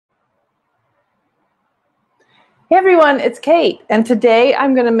Hey everyone, it's Kate, and today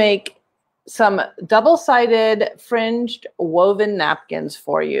I'm going to make some double-sided fringed woven napkins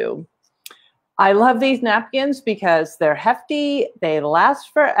for you. I love these napkins because they're hefty, they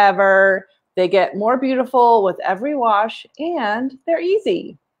last forever, they get more beautiful with every wash, and they're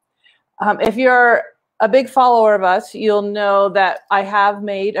easy. If you're a big follower of us, you'll know that I have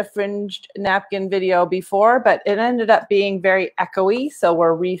made a fringed napkin video before, but it ended up being very echoey, so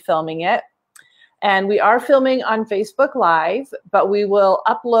we're refilming it. And we are filming on Facebook Live, but we will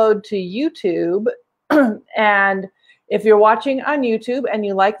upload to YouTube. And if you're watching on YouTube and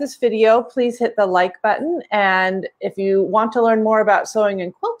you like this video, please hit the like button. And if you want to learn more about sewing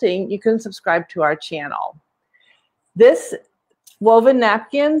and quilting, you can subscribe to our channel. This woven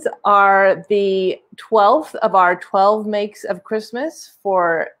napkins are the 12th of our 12 makes of Christmas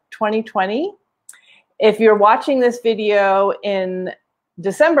for 2020. If you're watching this video in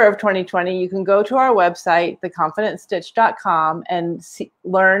December of 2020, you can go to our website, theconfidentstitch.com, and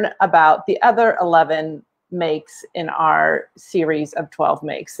learn about the other 11 makes in our series of 12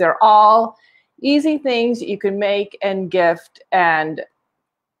 makes. They're all easy things you can make and gift, and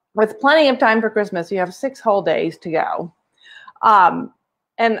with plenty of time for Christmas, you have 6 whole days to go.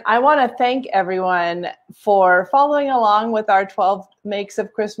 And I want to thank everyone for following along with our 12 makes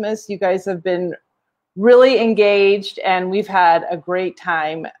of Christmas. You guys have been really engaged, and we've had a great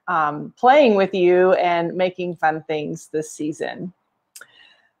time playing with you and making fun things this season.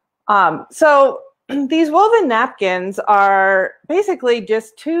 So these woven napkins are basically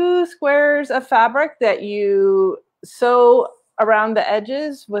just 2 squares of fabric that you sew around the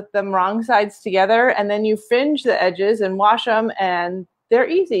edges with them wrong sides together, and then you fringe the edges and wash them, and they're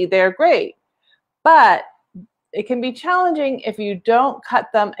easy, they're great. But it can be challenging if you don't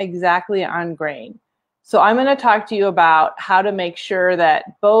cut them exactly on grain. So I'm going to talk to you about how to make sure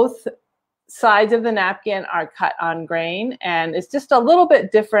that both sides of the napkin are cut on grain, and it's just a little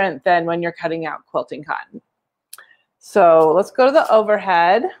bit different than when you're cutting out quilting cotton. So let's go to the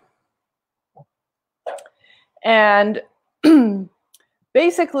overhead. And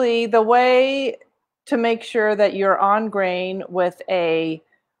basically the way to make sure that you're on grain with a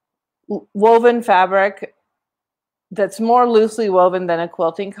woven fabric that's more loosely woven than a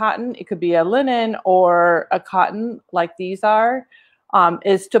quilting cotton, it could be a linen or a cotton like these are,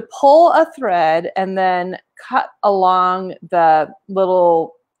 is to pull a thread and then cut along the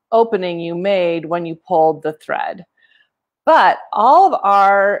little opening you made when you pulled the thread. But all of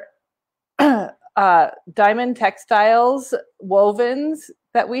our Diamond Textiles wovens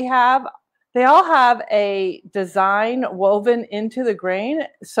that we have, they all have a design woven into the grain.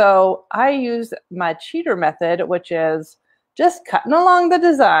 So I use my cheater method, which is just cutting along the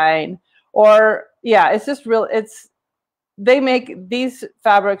design. Or yeah, it's just real. These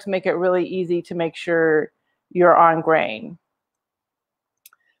fabrics make it really easy to make sure you're on grain.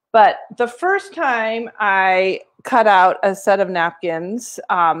 But the first time I cut out a set of napkins,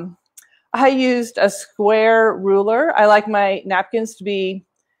 I used a square ruler. I like my napkins to be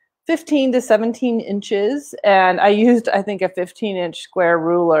 15 to 17 inches, and I used, I think, a 15-inch square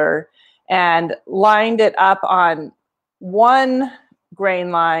ruler and lined it up on one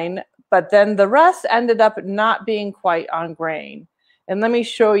grain line, but then the rest ended up not being quite on grain. And let me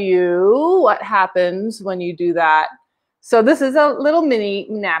show you what happens when you do that. So this is a little mini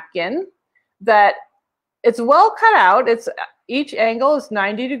napkin that it's well cut out. Each angle is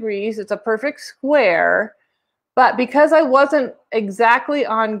 90 degrees. It's a perfect square. But because I wasn't exactly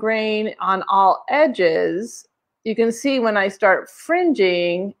on grain on all edges, you can see when I start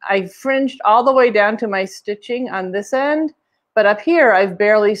fringing, I fringed all the way down to my stitching on this end. But up here, I've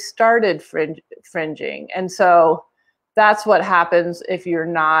barely started fringing. And so that's what happens if you're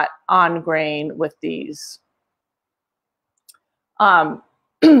not on grain with these. And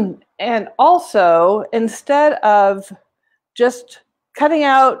also, instead of just cutting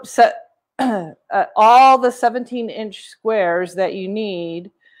out all the 17-inch squares that you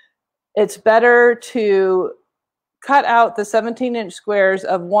need, it's better to cut out the 17-inch squares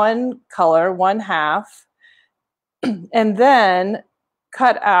of one color, 1/2, and then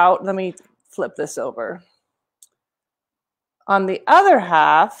cut out, let me flip this over. On the other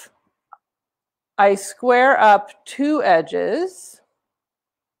half, I square up 2 edges,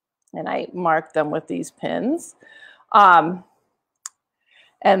 and I mark them with these pins.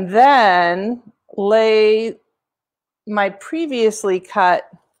 And then lay my previously cut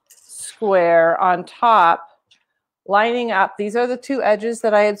square on top, lining up. These are the 2 edges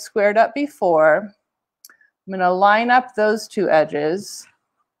that I had squared up before. I'm going to line up those 2 edges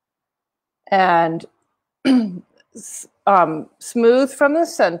and smooth from the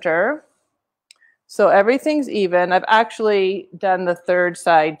center So everything's even. I've actually done the third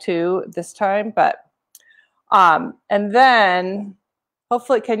side too this time, but and then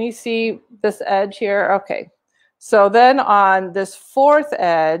hopefully, can you see this edge here? Okay. So then on this fourth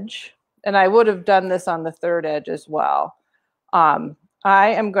edge, and I would have done this on the third edge as well. I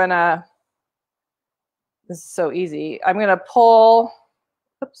am gonna, this is so easy. I'm gonna pull,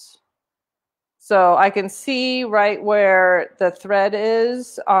 oops. So I can see right where the thread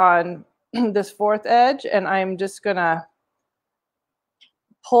is on this fourth edge, and I'm just gonna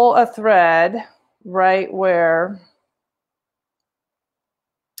pull a thread right where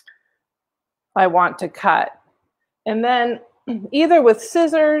I want to cut. And then either with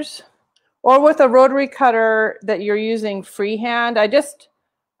scissors or with a rotary cutter that you're using freehand, I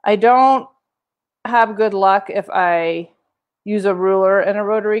don't have good luck if I use a ruler and a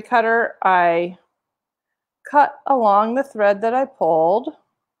rotary cutter. I cut along the thread that I pulled.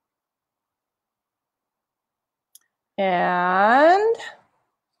 And,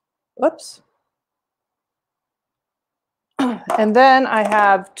 whoops. And then I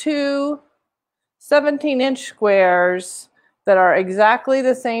have two 17-inch squares that are exactly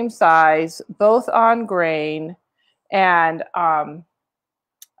the same size, both on grain. And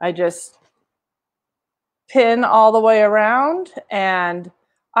I just pin all the way around, and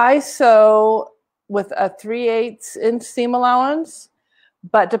I sew with a 3/8 inch seam allowance.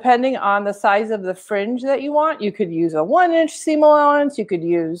 But depending on the size of the fringe that you want, you could use a 1-inch seam allowance. You could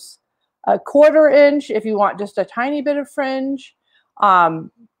use a 1/4 inch if you want just a tiny bit of fringe.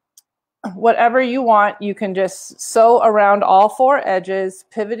 Whatever you want, you can just sew around all 4 edges,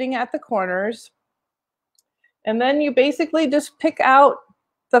 pivoting at the corners. And then you basically just pick out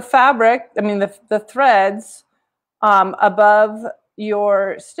the fabric, I mean the threads above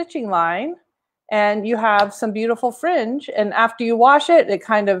your stitching line, and you have some beautiful fringe. And after you wash it, it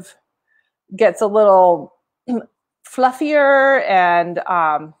kind of gets a little fluffier and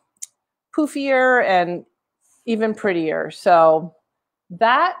poofier and even prettier. So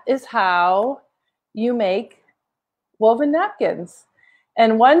that is how you make woven napkins.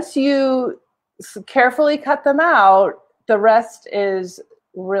 And once you carefully cut them out, the rest is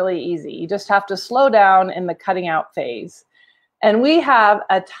really easy. You just have to slow down in the cutting out phase. And we have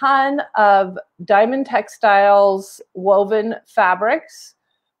a ton of Diamond Textiles woven fabrics.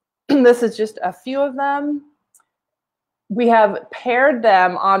 This is just a few of them. We have paired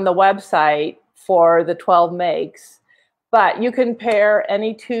them on the website for the 12 makes, but you can pair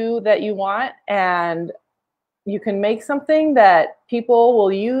any 2 that you want, and you can make something that people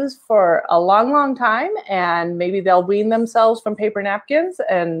will use for a long, long time, and maybe they'll wean themselves from paper napkins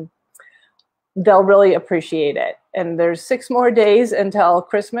and they'll really appreciate it. And there's 6 more days until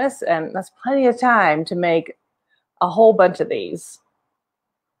Christmas, and that's plenty of time to make a whole bunch of these.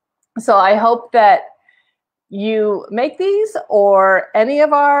 So I hope that you make these or any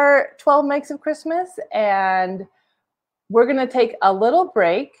of our 12 makes of Christmas, and we're going to take a little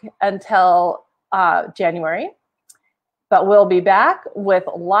break until January, but we'll be back with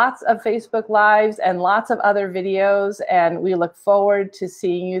lots of Facebook Lives and lots of other videos, and we look forward to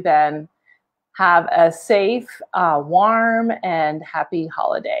seeing you then. Have a safe, warm, and happy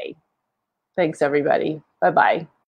holiday. Thanks, everybody. Bye-bye.